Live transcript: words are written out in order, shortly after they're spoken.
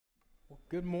Well,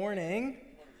 good morning.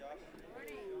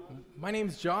 My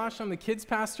name's Josh. I'm the kids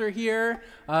pastor here.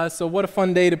 So what a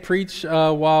fun day to preach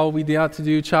while we got to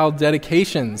do child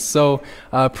dedications. So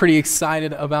pretty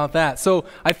excited about that. So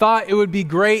I thought it would be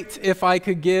great if I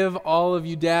could give all of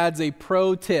you dads a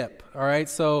pro tip. All right.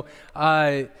 So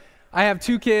I have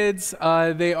two kids.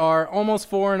 They are almost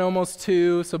 4 and almost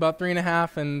 2, so about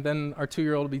 3.5, and then our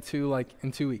 2-year-old will be 2 like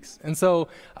in 2 weeks. And so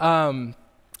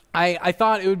I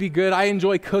thought it would be good. I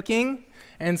enjoy cooking,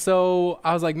 and so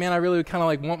I was like, man, I really would kind of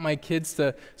like want my kids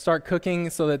to start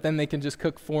cooking so that then they can just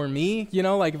cook for me, you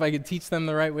know, like if I could teach them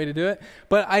the right way to do it.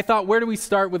 But I thought, where do we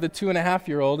start with a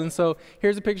 2.5-year-old? And so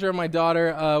here's a picture of my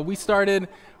daughter. We started.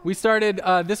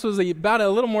 This was about a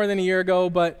little more than a year ago,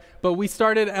 but we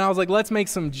started, and I was like, let's make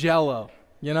some Jell-O.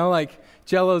 You know, like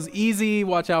Jell-O's easy.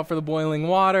 Watch out for the boiling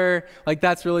water. Like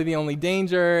that's really the only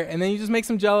danger. And then you just make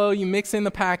some Jell-O. You mix in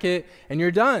the packet, and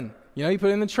you're done. You know, you put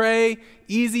it in the tray.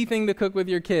 Easy thing to cook with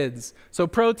your kids. So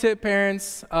pro tip,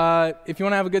 parents, if you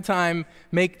want to have a good time,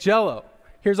 make Jell-O.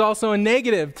 Here's also a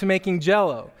negative to making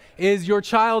Jell-O, is your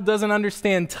child doesn't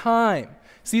understand time.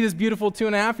 See this beautiful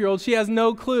 2.5-year-old? She has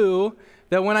no clue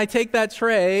that when I take that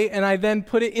tray and I then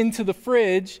put it into the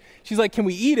fridge, she's like, can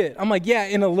we eat it? I'm like, yeah,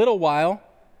 in a little while.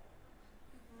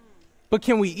 But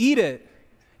can we eat it?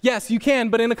 Yes, you can,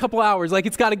 but in a couple hours. Like,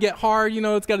 it's got to get hard, you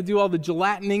know, it's got to do all the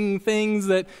gelatining things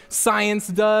that science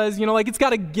does. You know, like, it's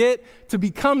got to get to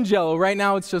become Jell-O. Right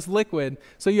now, it's just liquid.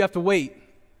 So you have to wait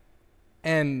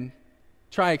and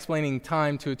try explaining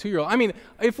time to a 2-year-old. I mean,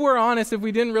 if we're honest, if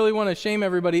we didn't really want to shame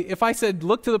everybody, if I said,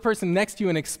 look to the person next to you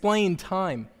and explain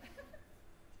time,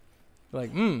 like,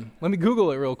 let me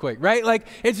Google it real quick, right? Like,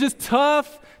 it's just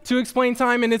tough to explain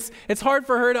time, and it's hard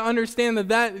for her to understand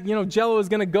that you know, Jell-O is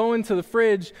going to go into the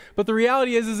fridge. But the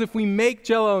reality is if we make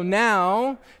Jell-O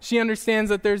now, she understands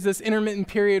that there's this intermittent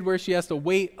period where she has to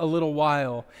wait a little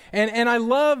while. And I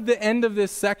love the end of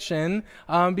this section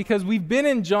because we've been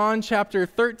in John chapter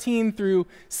 13 through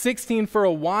 16 for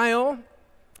a while.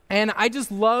 And I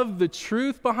just love the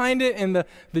truth behind it and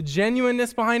the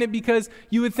genuineness behind it, because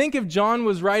you would think if John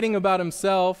was writing about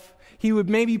himself, he would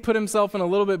maybe put himself in a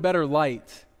little bit better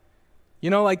light. You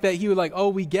know, like that he would like, oh,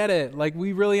 we get it. Like,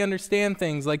 we really understand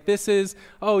things. Like, this is,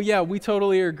 oh, yeah, we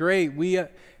totally are great. The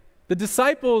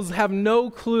disciples have no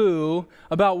clue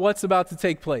about what's about to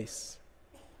take place.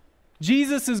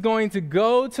 Jesus is going to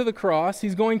go to the cross,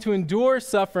 he's going to endure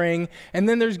suffering, and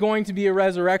then there's going to be a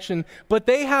resurrection. But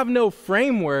they have no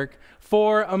framework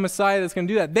for a Messiah that's going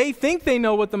to do that. They think they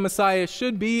know what the Messiah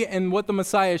should be and what the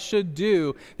Messiah should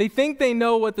do. They think they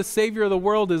know what the Savior of the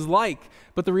world is like.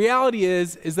 But the reality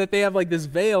is that they have like this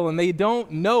veil, and they don't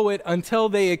know it until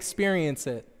they experience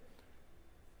it.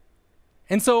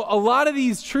 And so a lot of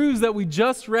these truths that we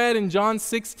just read in John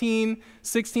 16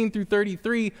 through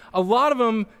 33, a lot of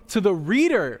them to the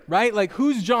reader, right? Like,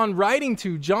 who's John writing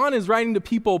to? John is writing to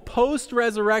people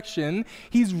post-resurrection.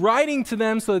 He's writing to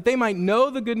them so that they might know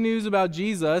the good news about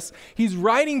Jesus. He's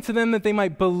writing to them that they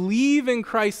might believe in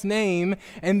Christ's name,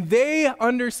 and they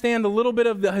understand a little bit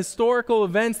of the historical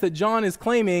events that John is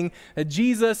claiming, that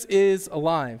Jesus is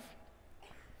alive.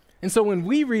 And so when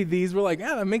we read these, we're like,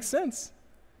 yeah, that makes sense.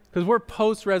 Because we're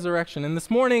post-resurrection. And this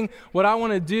morning, what I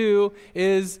want to do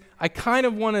is I kind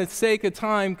of want to take a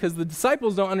time, because the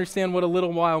disciples don't understand what a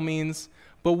little while means,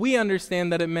 but we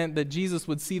understand that it meant that Jesus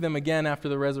would see them again after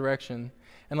the resurrection.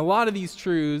 And a lot of these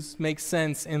truths make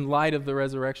sense in light of the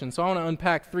resurrection. So I want to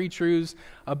unpack 3 truths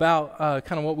about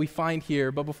kind of what we find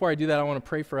here. But before I do that, I want to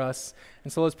pray for us.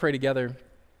 And so let's pray together.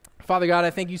 Father God, I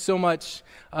thank you so much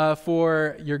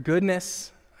for your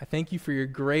goodness. I thank you for your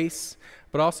grace.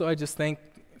 But also I just thank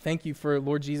you for,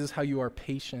 Lord Jesus, how you are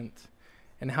patient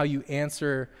and how you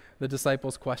answer the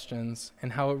disciples' questions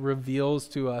and how it reveals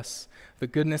to us the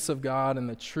goodness of God and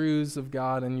the truths of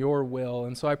God and your will.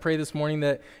 And so I pray this morning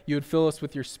that you would fill us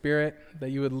with your Spirit, that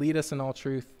you would lead us in all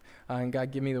truth. And God,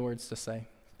 give me the words to say.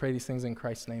 Pray these things in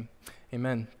Christ's name.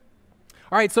 Amen.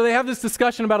 All right, so they have this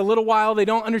discussion about a little while. They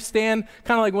don't understand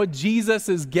kind of like what Jesus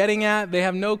is getting at. They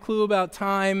have no clue about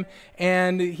time,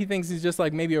 and he thinks he's just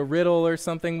like maybe a riddle or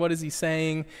something. What is he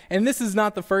saying? And this is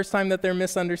not the first time that they're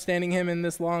misunderstanding him in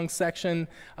this long section.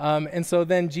 And so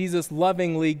then Jesus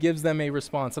lovingly gives them a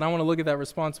response. And I want to look at that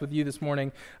response with you this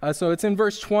morning. So it's in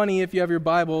verse 20 if you have your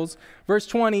Bibles. Verse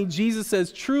 20, Jesus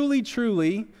says, "Truly,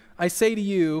 truly, I say to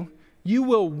you, you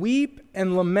will weep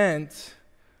and lament,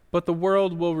 but the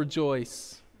world will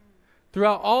rejoice."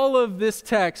 Throughout all of this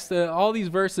text, all these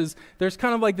verses, there's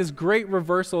kind of like this great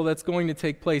reversal that's going to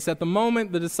take place. At the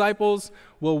moment, the disciples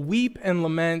will weep and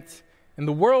lament, and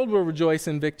the world will rejoice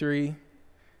in victory.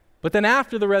 But then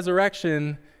after the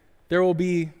resurrection, there will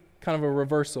be kind of a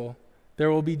reversal. there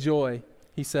will be joy,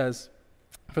 he says,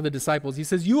 for the disciples. He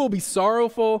says, you will be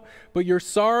sorrowful, but your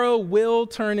sorrow will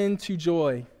turn into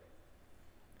joy.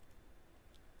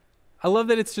 I love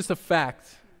that it's just a fact.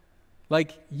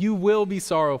 Like, you will be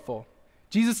sorrowful.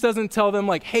 Jesus doesn't tell them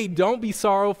like, hey, don't be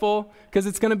sorrowful because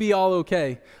it's going to be all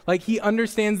okay. Like, he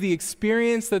understands the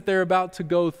experience that they're about to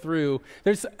go through.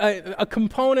 There's a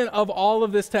component of all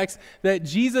of this text that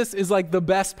Jesus is like the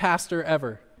best pastor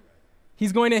ever.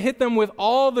 He's going to hit them with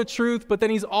all the truth, but then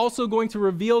he's also going to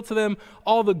reveal to them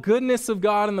all the goodness of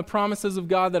God and the promises of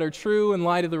God that are true in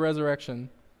light of the resurrection.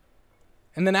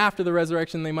 And then after the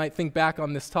resurrection, they might think back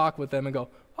on this talk with them and go,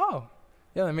 oh,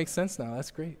 yeah, that makes sense now. That's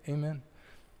great. Amen.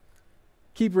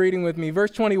 Keep reading with me. Verse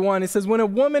 21, it says, when a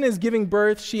woman is giving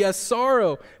birth, she has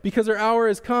sorrow because her hour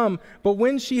has come. But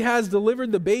when she has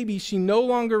delivered the baby, she no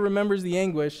longer remembers the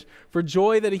anguish for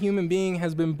joy that a human being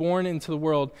has been born into the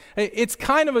world. It's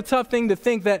kind of a tough thing to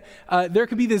think that there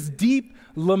could be this deep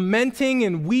lamenting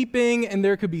and weeping, and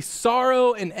there could be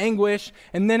sorrow and anguish,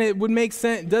 and then it would make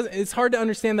sense. It's hard to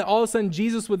understand that all of a sudden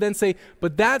Jesus would then say,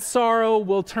 but that sorrow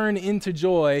will turn into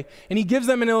joy, and he gives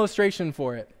them an illustration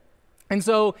for it. And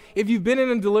so if you've been in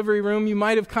a delivery room, you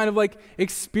might have kind of like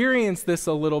experienced this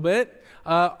a little bit.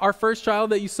 Our first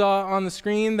child that you saw on the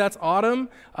screen, that's Autumn.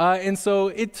 And so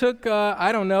it took,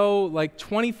 I don't know, like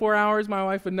 24 hours. My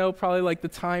wife would know probably like the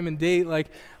time and date, like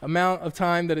amount of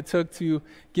time that it took to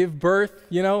give birth.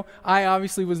 You know, I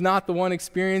obviously was not the one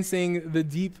experiencing the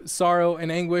deep sorrow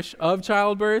and anguish of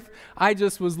childbirth. I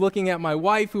just was looking at my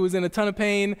wife who was in a ton of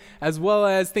pain, as well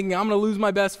as thinking I'm going to lose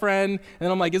my best friend.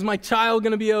 And I'm like, is my child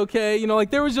going to be okay? You know, like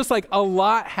there was just like a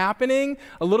lot happening,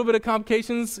 a little bit of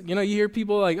complications. You know, you hear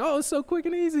people like, oh, it's so quick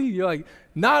and easy. You're like,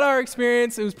 not our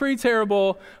experience. It was pretty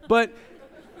terrible.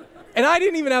 And I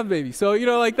didn't even have a baby. So, you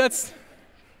know, like that's,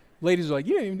 ladies are like,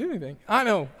 you didn't even do anything. I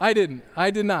know, I didn't. I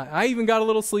did not. I even got a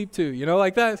little sleep too. You know,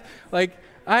 like that, like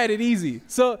I had it easy.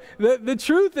 So the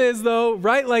truth is though,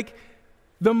 right, like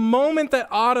the moment that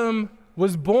Autumn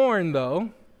was born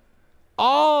though,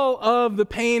 all of the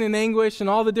pain and anguish and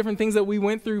all the different things that we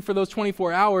went through for those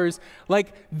 24 hours,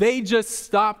 like they just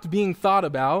stopped being thought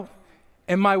about.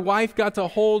 And my wife got to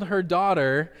hold her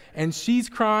daughter, and she's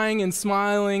crying and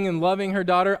smiling and loving her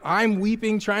daughter. I'm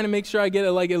weeping, trying to make sure I get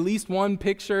like at least one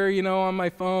picture, you know, on my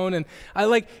phone. And I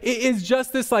like, it is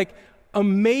just this like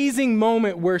amazing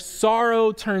moment where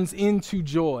sorrow turns into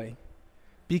joy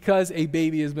because a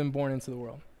baby has been born into the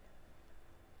world.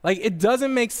 Like it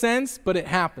doesn't make sense, but it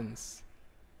happens.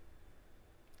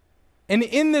 And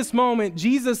in this moment,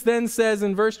 Jesus then says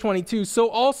in verse 22, so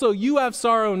also you have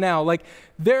sorrow now. Like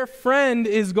their friend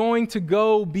is going to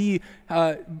go be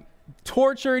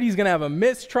tortured. He's going to have a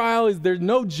mistrial. There's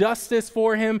no justice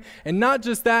for him. And not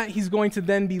just that, he's going to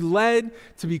then be led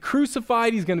to be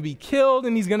crucified. He's going to be killed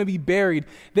and he's going to be buried.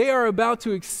 They are about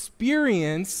to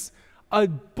experience a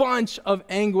bunch of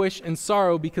anguish and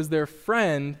sorrow because their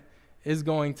friend is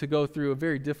going to go through a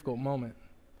very difficult moment.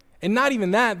 And not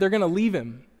even that, they're going to leave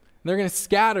him. They're going to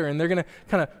scatter and they're going to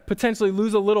kind of potentially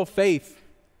lose a little faith.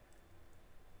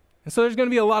 And so there's going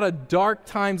to be a lot of dark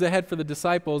times ahead for the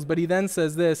disciples, but he then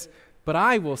says this, but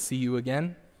I will see you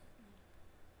again,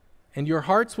 and your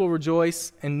hearts will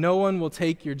rejoice, and no one will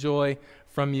take your joy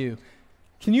from you.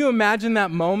 Can you imagine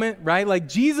that moment, right? Like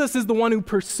Jesus is the one who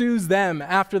pursues them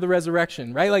after the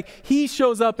resurrection, right? Like he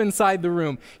shows up inside the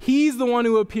room. He's the one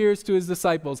who appears to his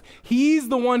disciples. He's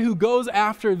the one who goes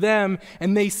after them,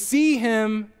 and they see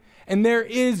him, and there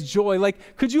is joy.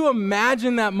 Like, could you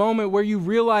imagine that moment where you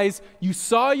realize you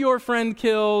saw your friend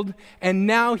killed and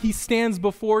now he stands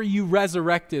before you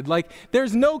resurrected? Like,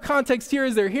 there's no context here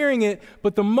as they're hearing it,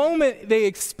 but the moment they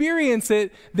experience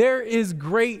it, there is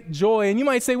great joy. And you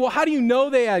might say, well, how do you know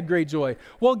they had great joy?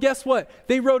 Well, guess what?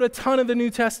 They wrote a ton of the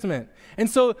New Testament. And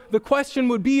so the question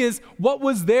would be is, what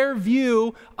was their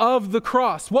view of the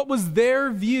cross? What was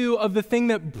their view of the thing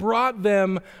that brought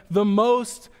them the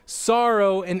most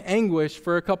sorrow and anguish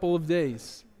for a couple of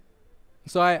days?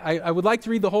 So I would like to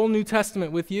read the whole New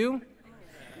Testament with you,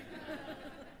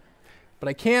 but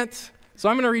I can't. So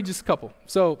I'm going to read just a couple.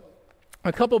 So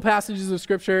a couple passages of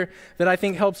Scripture that I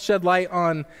think helps shed light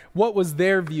on what was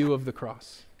their view of the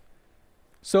cross.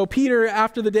 So Peter,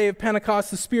 after the day of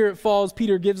Pentecost, the Spirit falls.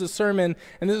 Peter gives a sermon,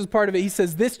 and this is part of it. He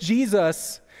says, this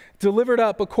Jesus, delivered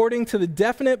up according to the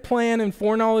definite plan and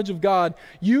foreknowledge of God,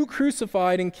 you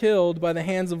crucified and killed by the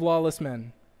hands of lawless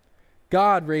men.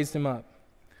 God raised him up,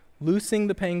 loosing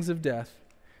the pangs of death,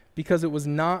 because it was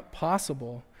not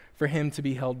possible for him to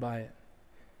be held by it.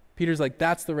 Peter's like,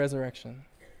 that's the resurrection.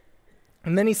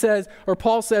 And then he says, or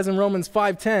Paul says in Romans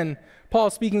 5:10, Paul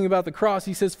speaking about the cross,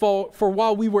 he says, for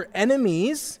while we were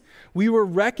enemies, we were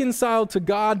reconciled to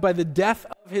God by the death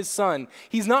of his son.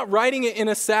 He's not writing it in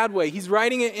a sad way. He's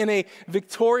writing it in a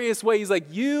victorious way. He's like,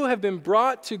 you have been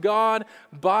brought to God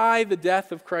by the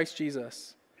death of Christ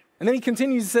Jesus. And then he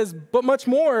continues, he says, but much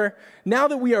more, now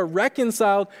that we are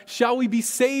reconciled, shall we be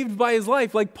saved by his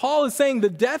life? Like Paul is saying, the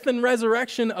death and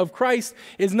resurrection of Christ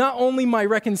is not only my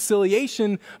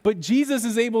reconciliation, but Jesus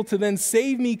is able to then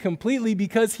save me completely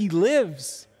because he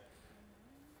lives.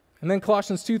 And then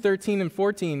Colossians 2:13 and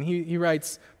 14, he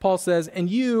writes, Paul says,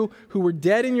 and you who were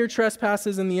dead in your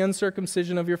trespasses and the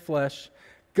uncircumcision of your flesh,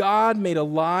 God made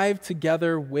alive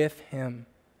together with him,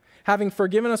 having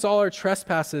forgiven us all our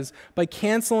trespasses by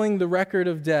canceling the record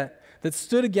of debt that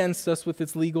stood against us with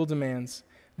its legal demands.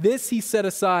 This he set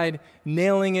aside,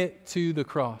 nailing it to the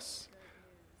cross.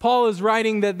 Paul is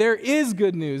writing that there is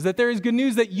good news,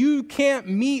 that you can't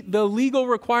meet the legal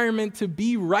requirement to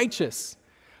be righteous.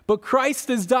 But Christ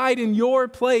has died in your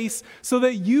place so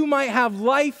that you might have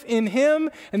life in him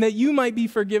and that you might be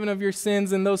forgiven of your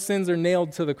sins, and those sins are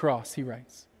nailed to the cross, he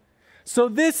writes. So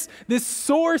this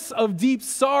source of deep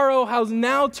sorrow has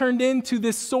now turned into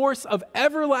this source of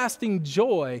everlasting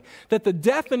joy, that the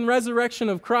death and resurrection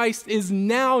of Christ is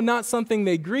now not something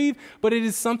they grieve, but it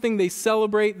is something they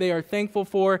celebrate, they are thankful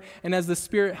for, and as the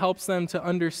Spirit helps them to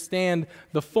understand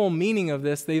the full meaning of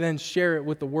this, they then share it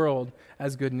with the world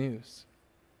as good news.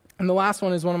 And the last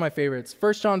one is one of my favorites,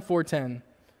 1 John 4:10.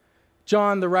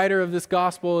 John, the writer of this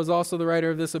gospel, is also the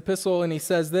writer of this epistle, and he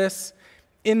says this,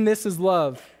 in this is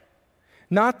love,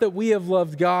 not that we have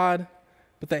loved God,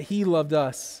 but that he loved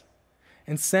us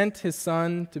and sent his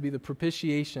Son to be the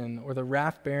propitiation or the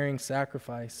wrath-bearing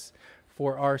sacrifice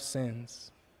for our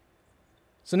sins.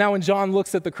 So now when John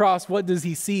looks at the cross, what does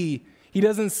he see? He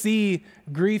doesn't see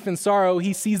grief and sorrow.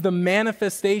 He sees the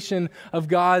manifestation of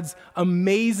God's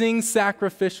amazing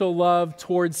sacrificial love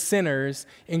towards sinners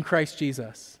in Christ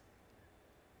Jesus.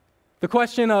 The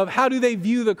question of how do they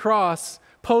view the cross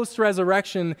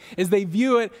post-resurrection is they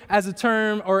view it as a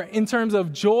term or in terms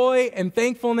of joy and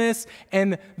thankfulness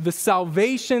and the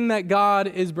salvation that God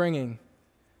is bringing.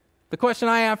 The question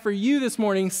I have for you this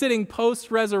morning, sitting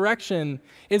post-resurrection,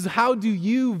 is how do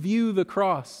you view the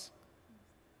cross?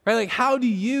 Right? Like, how do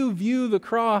you view the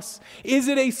cross? Is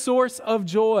it a source of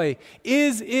joy?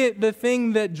 Is it the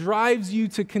thing that drives you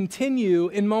to continue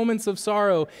in moments of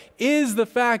sorrow? Is the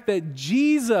fact that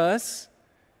Jesus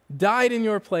died in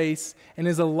your place and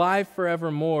is alive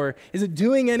forevermore, is it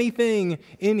doing anything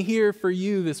in here for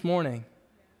you this morning?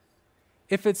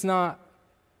 If it's not,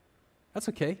 that's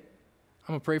okay. I'm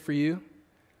going to pray for you.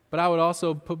 But I would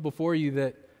also put before you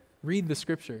that read the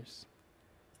scriptures.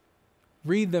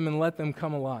 Read them and let them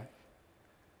come alive.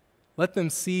 Let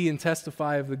them see and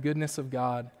testify of the goodness of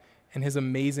God and his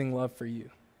amazing love for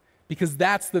you. Because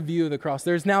that's the view of the cross.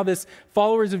 There's now this,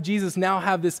 followers of Jesus now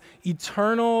have this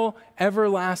eternal,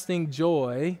 everlasting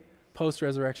joy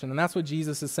post-resurrection. And that's what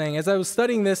Jesus is saying. As I was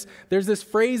studying this, there's this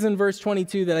phrase in verse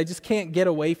 22 that I just can't get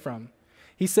away from.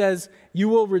 He says, you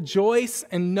will rejoice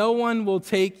and no one will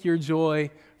take your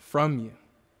joy from you.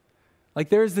 Like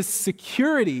there's this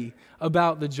security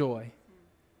about the joy.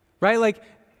 Right? Like,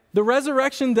 the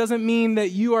resurrection doesn't mean that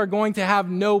you are going to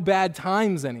have no bad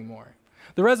times anymore.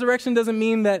 The resurrection doesn't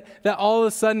mean that all of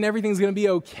a sudden everything's going to be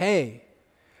okay.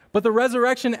 But the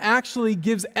resurrection actually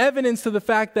gives evidence to the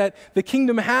fact that the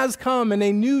kingdom has come and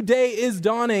a new day is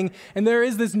dawning and there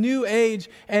is this new age,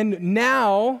 and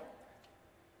now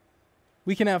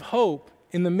we can have hope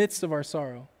in the midst of our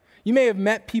sorrow. You may have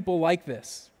met people like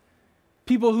this.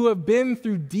 People who have been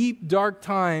through deep, dark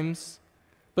times,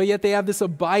 but yet they have this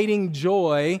abiding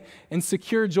joy and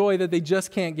secure joy that they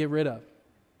just can't get rid of.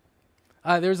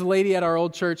 There's a lady at our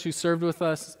old church who served with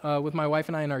us, with my wife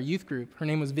and I in our youth group. Her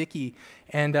name was Vicky,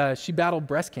 and she battled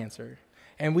breast cancer.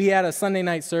 And we had a Sunday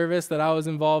night service that I was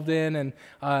involved in, and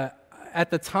at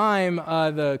the time,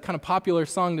 the kind of popular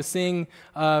song to sing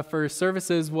for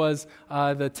services was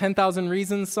the 10,000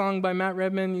 Reasons song by Matt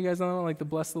Redman. You guys know, like the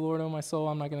Bless the Lord, oh my soul,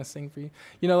 I'm not going to sing for you.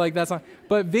 You know, like that song.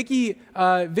 But Vicky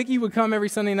would come every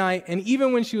Sunday night, and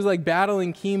even when she was like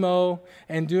battling chemo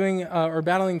and doing, or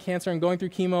battling cancer and going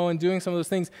through chemo and doing some of those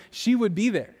things, she would be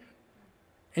there.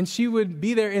 And she would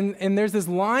be there, and there's this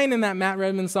line in that Matt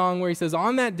Redman song where he says,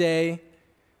 on that day,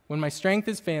 when my strength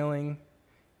is failing,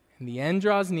 and the end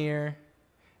draws near,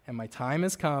 and my time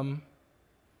has come.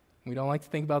 We don't like to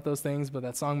think about those things, but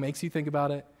that song makes you think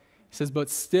about it. He says, but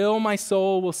still my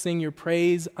soul will sing your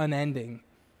praise unending,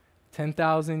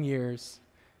 10,000 years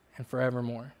and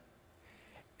forevermore.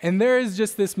 And there is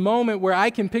just this moment where I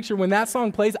can picture when that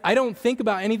song plays, I don't think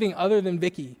about anything other than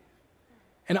Vicky.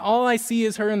 And all I see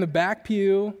is her in the back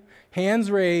pew,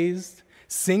 hands raised,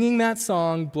 singing that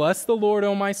song, "Bless the Lord,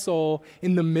 O my soul,"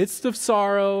 in the midst of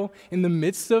sorrow, in the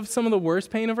midst of some of the worst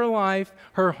pain of her life.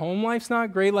 Her home life's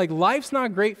not great. Like, life's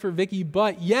not great for Vicky,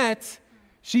 but yet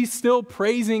she's still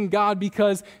praising God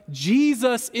because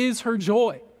Jesus is her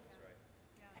joy.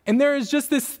 And there is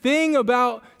just this thing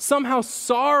about somehow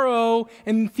sorrow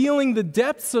and feeling the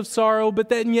depths of sorrow, but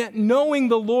then yet knowing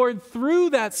the Lord through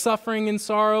that suffering and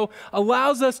sorrow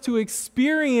allows us to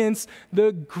experience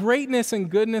the greatness and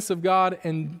goodness of God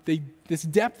and this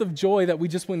depth of joy that we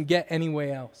just wouldn't get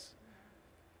anywhere else.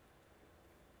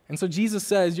 And so Jesus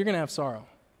says, you're going to have sorrow,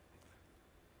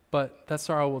 but that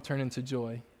sorrow will turn into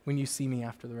joy when you see me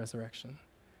after the resurrection.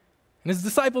 And his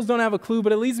disciples don't have a clue,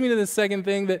 but it leads me to the second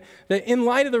thing, that in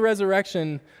light of the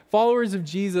resurrection, followers of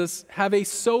Jesus have a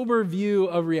sober view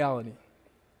of reality.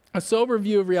 A sober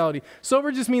view of reality.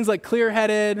 Sober just means like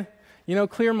clear-headed,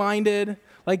 clear-minded.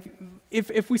 Like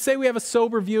if we say we have a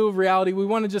sober view of reality, we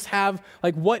want to just have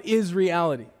like, what is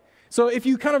reality? So if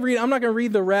you kind of read, I'm not going to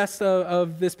read the rest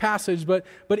of this passage, but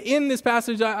in this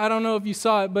passage, I don't know if you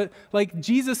saw it, but like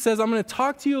Jesus says, I'm going to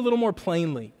talk to you a little more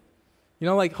plainly.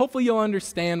 Hopefully you'll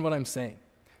understand what I'm saying,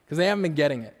 because they haven't been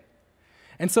getting it.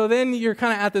 And so then you're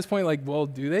kind of at this point like, well,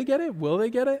 do they get it? Will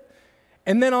they get it?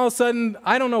 And then all of a sudden,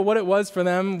 I don't know what it was for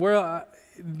them, where all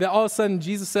of a sudden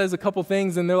Jesus says a couple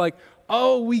things, and they're like,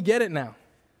 oh, we get it now.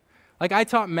 Like, I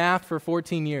taught math for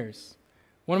 14 years.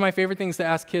 One of my favorite things to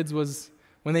ask kids was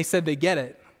when they said they get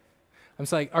it. I'm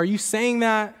just like, are you saying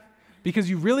that because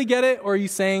you really get it, or are you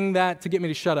saying that to get me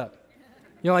to shut up?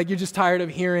 You're just tired of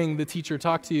hearing the teacher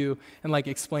talk to you and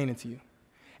explain it to you.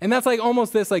 And that's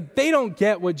almost this, they don't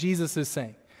get what Jesus is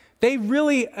saying. They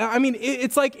really,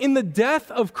 it's like in the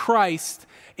death of Christ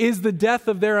is the death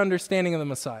of their understanding of the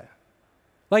Messiah.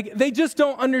 They just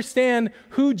don't understand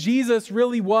who Jesus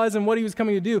really was and what he was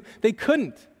coming to do. They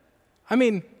couldn't.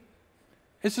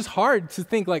 It's just hard to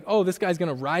think oh, this guy's going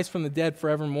to rise from the dead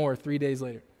forevermore 3 days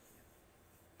later.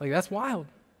 That's wild.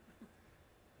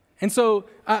 And so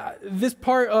this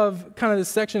part of kind of this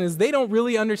section is they don't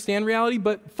really understand reality,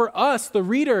 but for us, the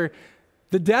reader,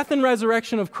 the death and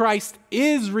resurrection of Christ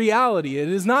is reality. It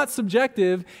is not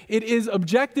subjective. It is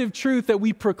objective truth that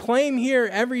we proclaim here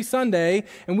every Sunday,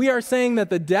 and we are saying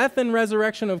that the death and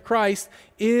resurrection of Christ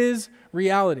is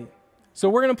reality.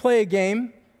 So we're going to play a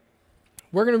game.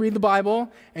 We're going to read the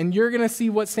Bible, and you're going to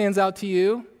see what stands out to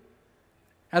you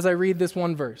as I read this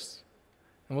one verse.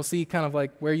 And we'll see kind of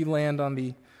where you land on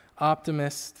the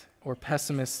optimist or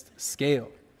pessimist scale.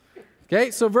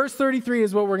 Okay, so verse 33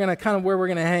 is what we're going to where we're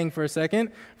going to hang for a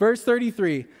second. Verse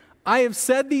 33, I have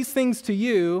said these things to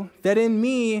you that in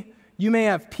me you may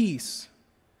have peace.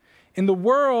 In the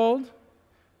world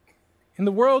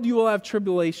you will have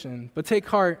tribulation, but take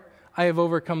heart, I have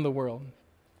overcome the world.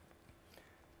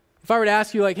 If I were to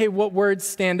ask you, hey, what words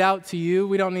stand out to you?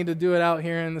 We don't need to do it out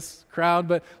here in this crowd,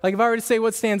 but if I were to say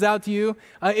what stands out to you,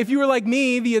 if you were like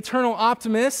me, the eternal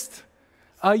optimist,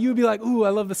 you would be like, ooh, I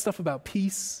love the stuff about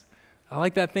peace. I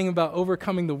like that thing about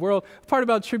overcoming the world. The part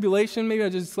about tribulation, maybe I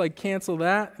just cancel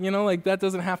that, that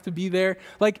doesn't have to be there.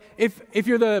 If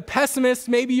you're the pessimist,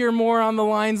 maybe you're more on the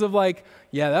lines of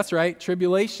yeah, that's right,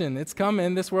 tribulation, it's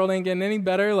coming, this world ain't getting any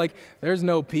better, there's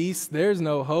no peace, there's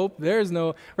no hope, there's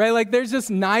no, right, there's just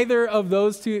neither of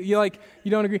those two, you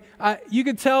don't agree. You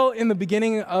could tell in the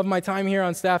beginning of my time here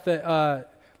on staff that,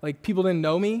 people didn't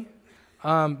know me,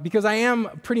 because I am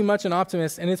pretty much an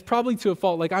optimist, and it's probably to a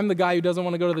fault. I'm the guy who doesn't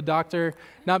want to go to the doctor,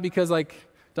 not because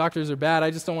doctors are bad,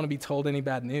 I just don't want to be told any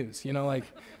bad news,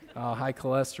 high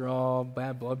cholesterol,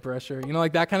 bad blood pressure,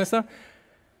 that kind of stuff.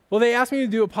 Well, they asked me to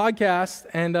do a podcast,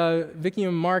 and Vicki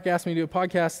and Mark asked me to do a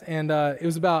podcast, and it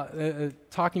was about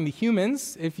talking to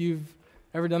humans, if you've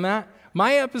ever done that.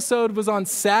 My episode was on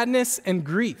sadness and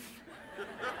grief.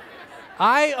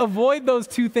 I avoid those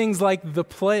two things like the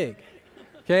plague.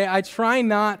 Okay, I try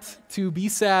not to be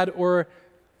sad or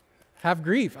have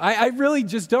grief. I really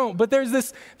just don't. But there's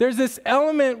this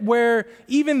element where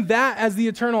even that, as the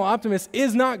eternal optimist,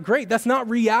 is not great. That's not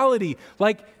reality.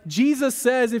 Jesus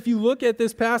says, if you look at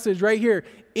this passage right here,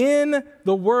 in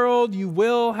the world you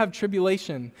will have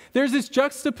tribulation. There's this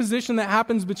juxtaposition that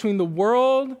happens between the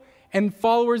world and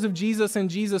followers of Jesus and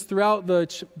Jesus throughout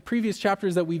the previous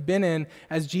chapters that we've been in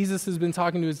as Jesus has been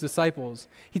talking to his disciples.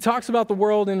 He talks about the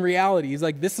world in reality. He's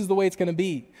like, this is the way it's going to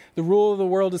be. The rule of the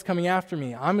world is coming after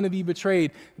me. I'm going to be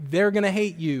betrayed. They're going to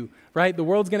hate you, right? The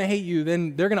world's going to hate you.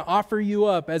 Then they're going to offer you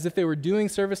up as if they were doing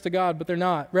service to God, but they're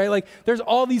not, right? There's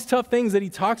all these tough things that he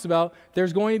talks about.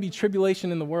 There's going to be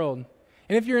tribulation in the world.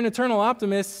 And if you're an eternal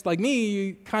optimist like me,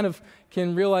 you kind of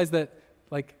can realize that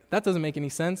that doesn't make any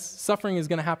sense. Suffering is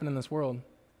going to happen in this world.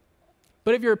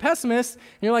 But if you're a pessimist and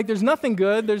you're like, there's nothing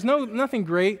good, there's nothing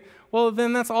great, well,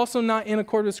 then that's also not in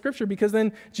accord with Scripture, because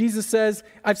then Jesus says,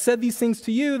 I've said these things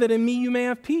to you that in me you may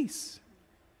have peace.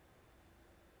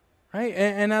 Right?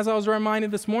 And as I was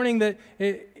reminded this morning that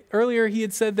earlier he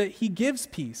had said that he gives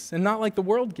peace and not like the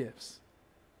world gives.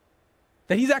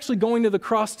 That he's actually going to the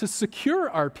cross to secure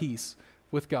our peace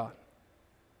with God.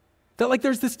 That like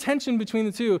there's this tension between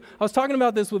the two. I was talking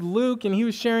about this with Luke, and he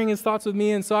was sharing his thoughts with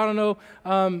me, and so I don't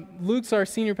know, Luke's our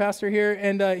senior pastor here,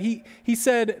 and he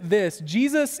said this: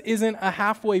 Jesus isn't a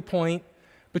halfway point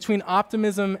between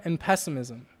optimism and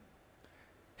pessimism.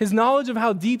 His knowledge of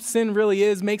how deep sin really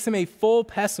is makes him a full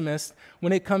pessimist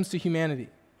when it comes to humanity.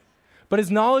 But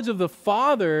his knowledge of the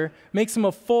Father makes him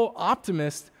a full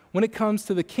optimist when it comes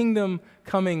to the kingdom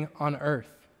coming on earth.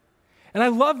 And I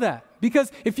love that,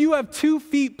 because if you have 2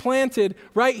 feet planted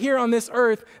right here on this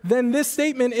earth, then this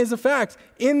statement is a fact.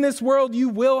 In this world, you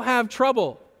will have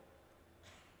trouble.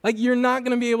 Like, you're not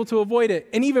going to be able to avoid it.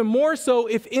 And even more so,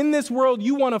 if in this world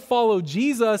you want to follow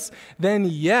Jesus, then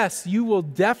yes, you will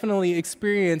definitely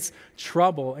experience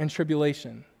trouble and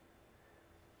tribulation,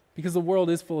 because the world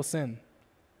is full of sin.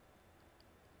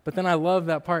 But then I love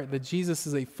that part, that Jesus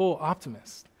is a full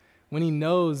optimist when he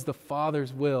knows the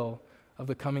Father's will of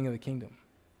the coming of the kingdom.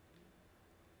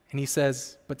 And he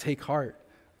says, but take heart,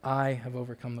 I have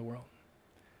overcome the world.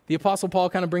 The Apostle Paul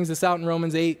kind of brings this out in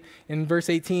Romans 8, in verse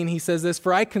 18. He says this: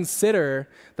 for I consider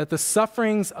that the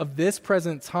sufferings of this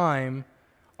present time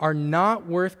are not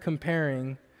worth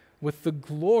comparing with the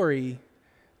glory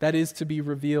that is to be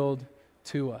revealed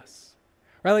to us.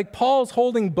 Right? Like, Paul's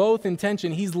holding both in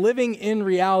tension. He's living in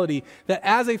reality that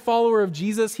as a follower of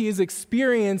Jesus, he is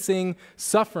experiencing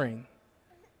suffering.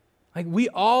 Like, we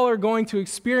all are going to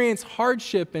experience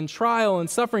hardship and trial and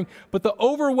suffering, but the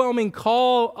overwhelming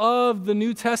call of the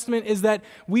New Testament is that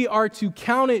we are to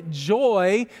count it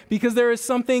joy, because there is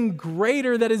something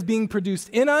greater that is being produced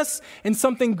in us and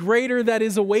something greater that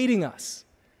is awaiting us.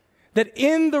 That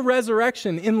in the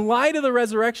resurrection, in light of the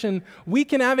resurrection, we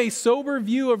can have a sober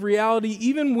view of reality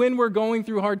even when we're going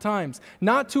through hard times.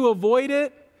 Not to avoid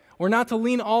it or not to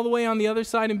lean all the way on the other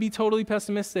side and be totally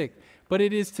pessimistic, but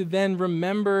it is to then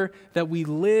remember that we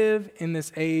live in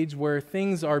this age where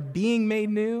things are being made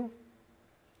new,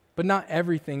 but not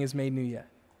everything is made new yet.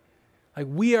 Like,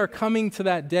 we are coming to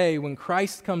that day when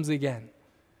Christ comes again.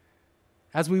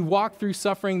 As we walk through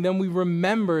suffering, then we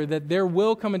remember that there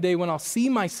will come a day when I'll see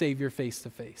my Savior face to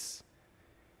face,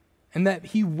 and that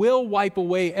he will wipe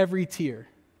away every tear.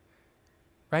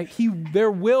 Right?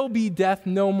 There will be death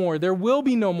no more. There will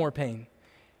be no more pain.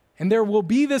 And there will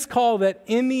be this call that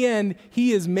in the end,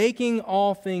 he is making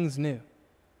all things new.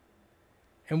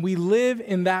 And we live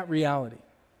in that reality.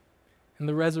 And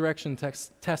the resurrection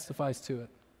testifies to it.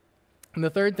 And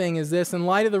the third thing is this: in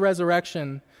light of the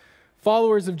resurrection,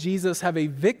 followers of Jesus have a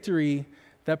victory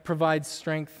that provides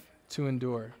strength to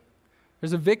endure.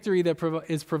 There's a victory that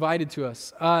is provided to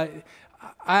us. I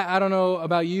don't know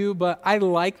about you, but I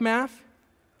like math.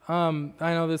 I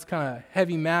know this kind of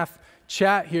heavy math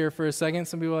chat here for a second.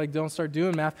 Some people are like, don't start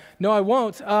doing math. No, I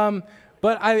won't.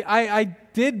 But I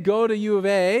did go to U of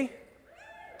A.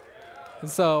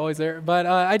 So always there. But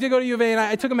I did go to U of A, and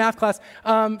I took a math class.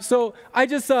 So I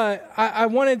just, I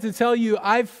wanted to tell you,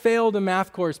 I've failed a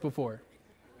math course before.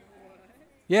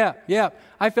 Yeah.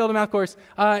 I failed a math course.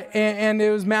 And it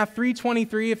was Math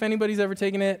 323. If anybody's ever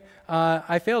taken it,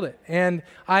 I failed it. And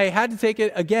I had to take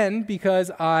it again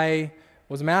because I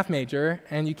was a math major,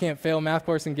 and you can't fail a math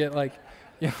course and get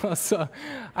so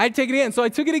I'd take it again. So I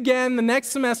took it again the next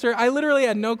semester. I literally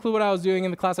had no clue what I was doing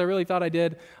in the class. I really thought I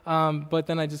did, but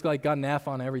then I just got an F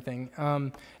on everything.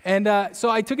 So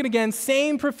I took it again,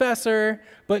 same professor,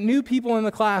 but new people in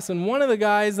the class. And one of the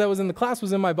guys that was in the class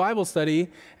was in my Bible study,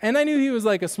 and I knew he was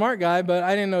like a smart guy, but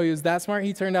I didn't know he was that smart.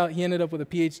 He turned out he ended up with a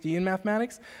PhD in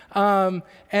mathematics. So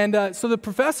the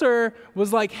professor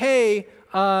was like, hey,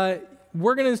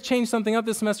 we're going to change something up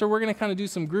this semester. We're going to kind of do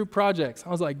some group projects. I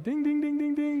was like, ding, ding, ding,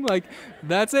 ding, ding. Like,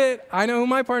 that's it. I know who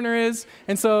my partner is.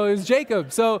 And so it was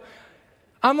Jacob. So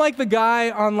I'm like the guy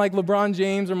on like LeBron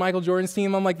James or Michael Jordan's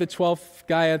team. I'm like the 12th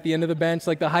guy at the end of the bench,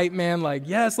 like the hype man, like,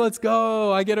 yes, let's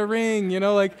go. I get a ring,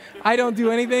 like I don't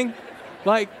do anything.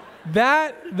 Like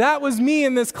that was me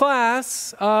in this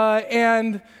class. That's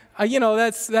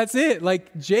it.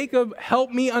 Like, Jacob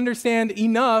helped me understand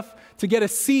enough to get a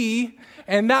C,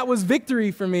 and that was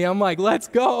victory for me. I'm like, let's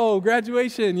go,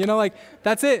 graduation,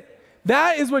 that's it.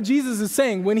 That is what Jesus is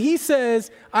saying. When he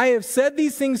says, I have said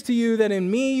these things to you that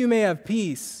in me you may have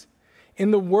peace.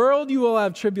 In the world you will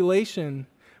have tribulation,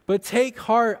 but take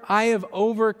heart, I have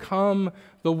overcome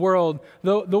the world.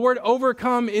 The word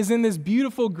overcome is in this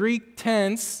beautiful Greek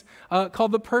tense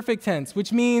called the perfect tense,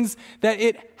 which means that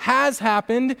it has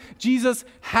happened. Jesus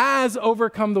has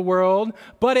overcome the world,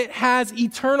 but it has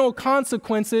eternal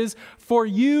consequences for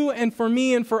you and for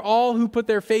me and for all who put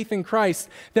their faith in Christ.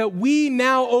 That we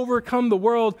now overcome the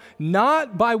world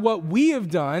not by what we have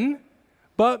done,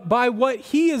 but by what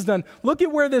he has done. Look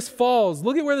at where this falls.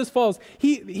 Look at where this falls.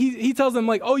 He tells them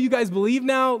like, oh, you guys believe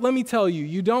now? Let me tell you,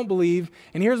 you don't believe.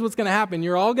 And here's what's going to happen.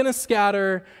 You're all going to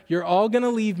scatter. You're all going to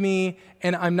leave me.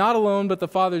 And I'm not alone, but the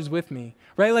Father's with me.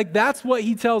 Right? Like that's what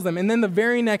he tells them. And then the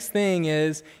very next thing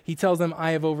is he tells them,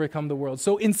 I have overcome the world.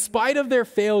 So in spite of their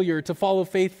failure to follow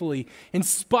faithfully, in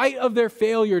spite of their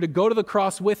failure to go to the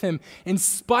cross with him, in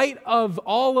spite of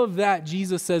all of that,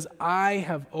 Jesus says, I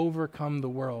have overcome the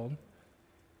world.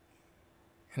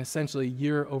 And essentially,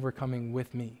 you're overcoming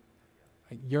with me.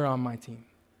 Like, you're on my team.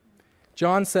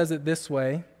 John says it this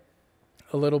way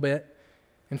a little bit.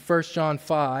 In 1 John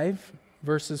 5,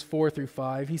 verses 4 through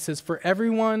 5, he says, for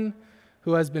everyone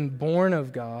who has been born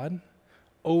of God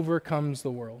overcomes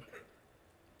the world.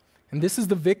 And this is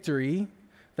the victory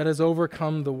that has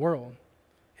overcome the world.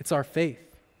 It's our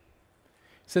faith.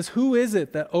 He says, who is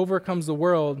it that overcomes the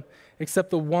world except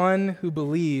the one who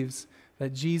believes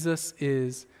that Jesus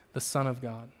is the Son of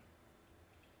God?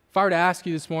 If I were to ask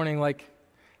you this morning, like,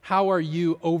 how are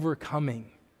you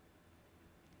overcoming?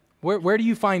 Where do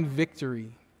you find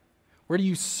victory? Where do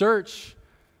you search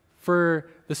for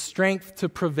the strength to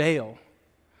prevail?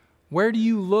 Where do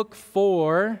you look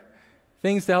for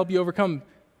things to help you overcome?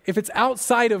 If it's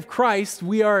outside of Christ,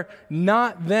 we are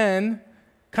not then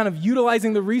kind of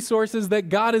utilizing the resources that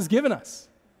God has given us,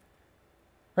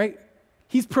 right?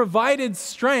 He's provided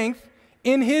strength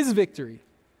in his victory.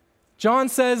 John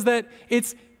says that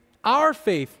it's our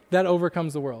faith that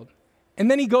overcomes the world.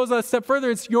 And then he goes a step further.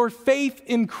 It's your faith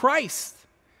in Christ.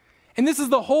 And this is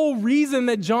the whole reason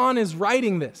that John is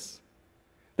writing this.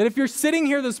 That if you're sitting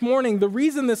here this morning, the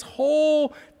reason this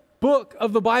whole book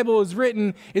of the Bible is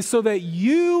written is so that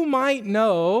you might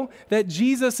know that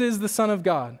Jesus is the Son of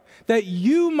God. That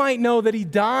you might know that he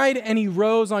died and he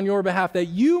rose on your behalf. That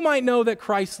you might know that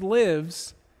Christ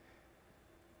lives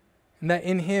and that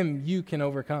in him you can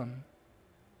overcome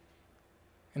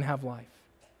and have life.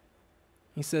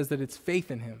 He says that it's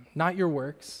faith in him, not your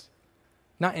works,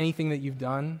 not anything that you've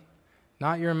done,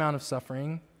 not your amount of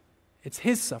suffering. It's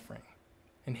his suffering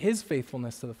and his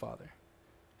faithfulness to the Father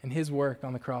and his work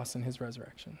on the cross and his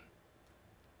resurrection.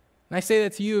 And I say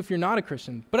that to you if you're not a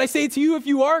Christian, but I say it to you if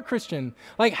you are a Christian.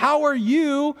 Like, how are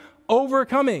you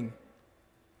overcoming?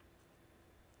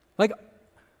 Like,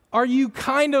 are you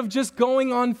kind of just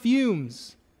going on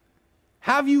fumes?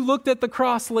 Have you looked at the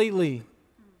cross lately?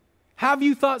 Have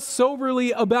you thought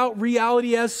soberly about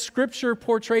reality as Scripture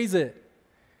portrays it?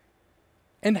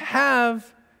 And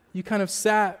have you kind of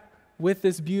sat with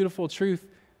this beautiful truth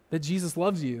that Jesus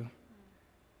loves you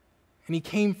and he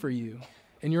came for you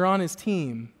and you're on his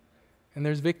team and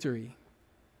there's victory?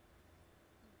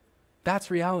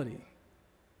 That's reality.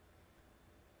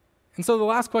 And so the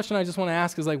last question I just want to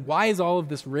ask is like, why is all of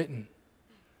this written?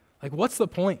 Like, what's the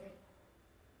point?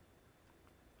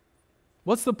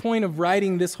 What's the point of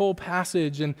writing this whole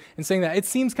passage and saying that? It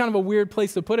seems kind of a weird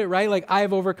place to put it, right? Like, I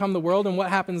have overcome the world, and what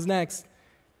happens next?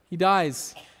 He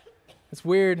dies. It's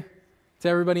weird to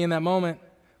everybody in that moment.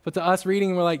 But to us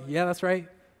reading, we're like, yeah, that's right.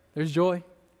 There's joy.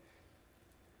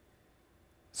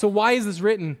 So why is this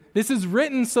written? This is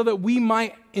written so that we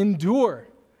might endure,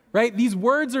 right? These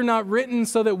words are not written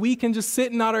so that we can just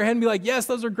sit and nod our head and be like, yes,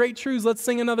 those are great truths. Let's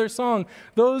sing another song.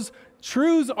 Those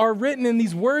truths are written, and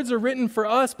these words are written for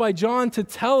us by John to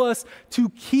tell us to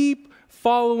keep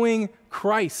following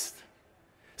Christ.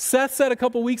 Seth said a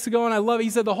couple weeks ago, and I love it, he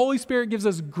said the Holy Spirit gives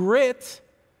us grit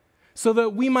so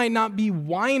that we might not be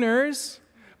whiners,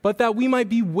 but that we might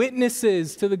be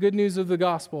witnesses to the good news of the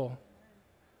gospel.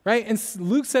 Right? And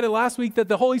Luke said it last week that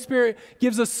the Holy Spirit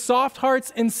gives us soft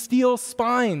hearts and steel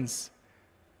spines.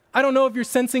 I don't know if you're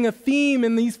sensing a theme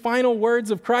in these final words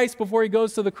of Christ before he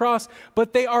goes to the cross,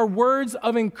 but they are words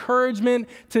of encouragement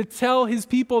to tell his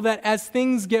people that as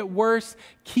things get worse,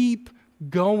 keep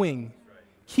going.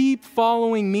 Keep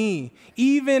following me.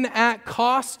 Even at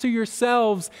cost to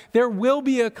yourselves, there will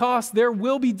be a cost. There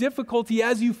will be difficulty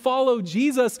as you follow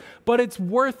Jesus, but it's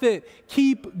worth it.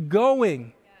 Keep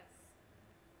going.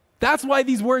 That's why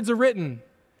these words are written,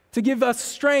 to give us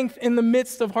strength in the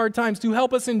midst of hard times, to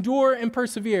help us endure and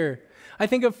persevere. I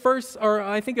think of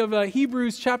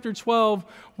Hebrews chapter 12,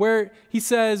 where he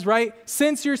says, right,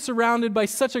 since you're surrounded by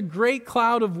such a great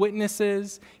cloud of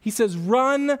witnesses, he says,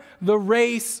 run the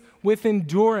race with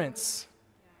endurance.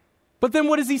 But then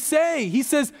what does he say? He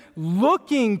says,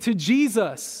 looking to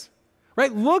Jesus,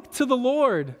 right? Look to the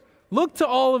Lord. Look to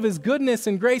all of his goodness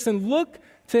and grace and look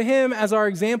to him as our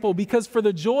example, because for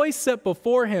the joy set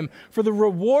before him, for the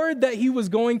reward that he was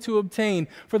going to obtain,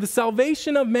 for the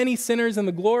salvation of many sinners and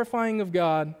the glorifying of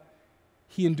God,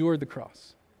 he endured the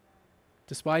cross,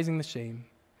 despising the shame,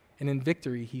 and in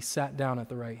victory he sat down at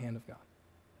the right hand of God.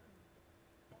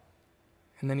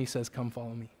 And then he says, come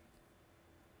follow me.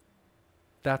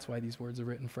 That's why these words are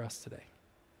written for us today.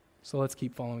 So let's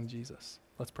keep following Jesus.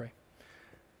 Let's pray.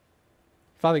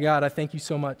 Father God, I thank you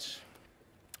so much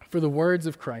for the words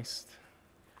of Christ.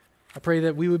 I pray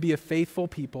that we would be a faithful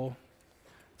people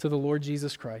to the Lord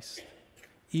Jesus Christ.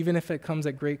 Even if it comes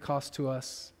at great cost to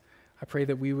us, I pray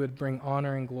that we would bring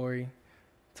honor and glory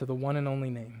to the one and only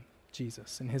name,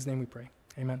 Jesus. In his name we pray.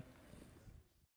 Amen.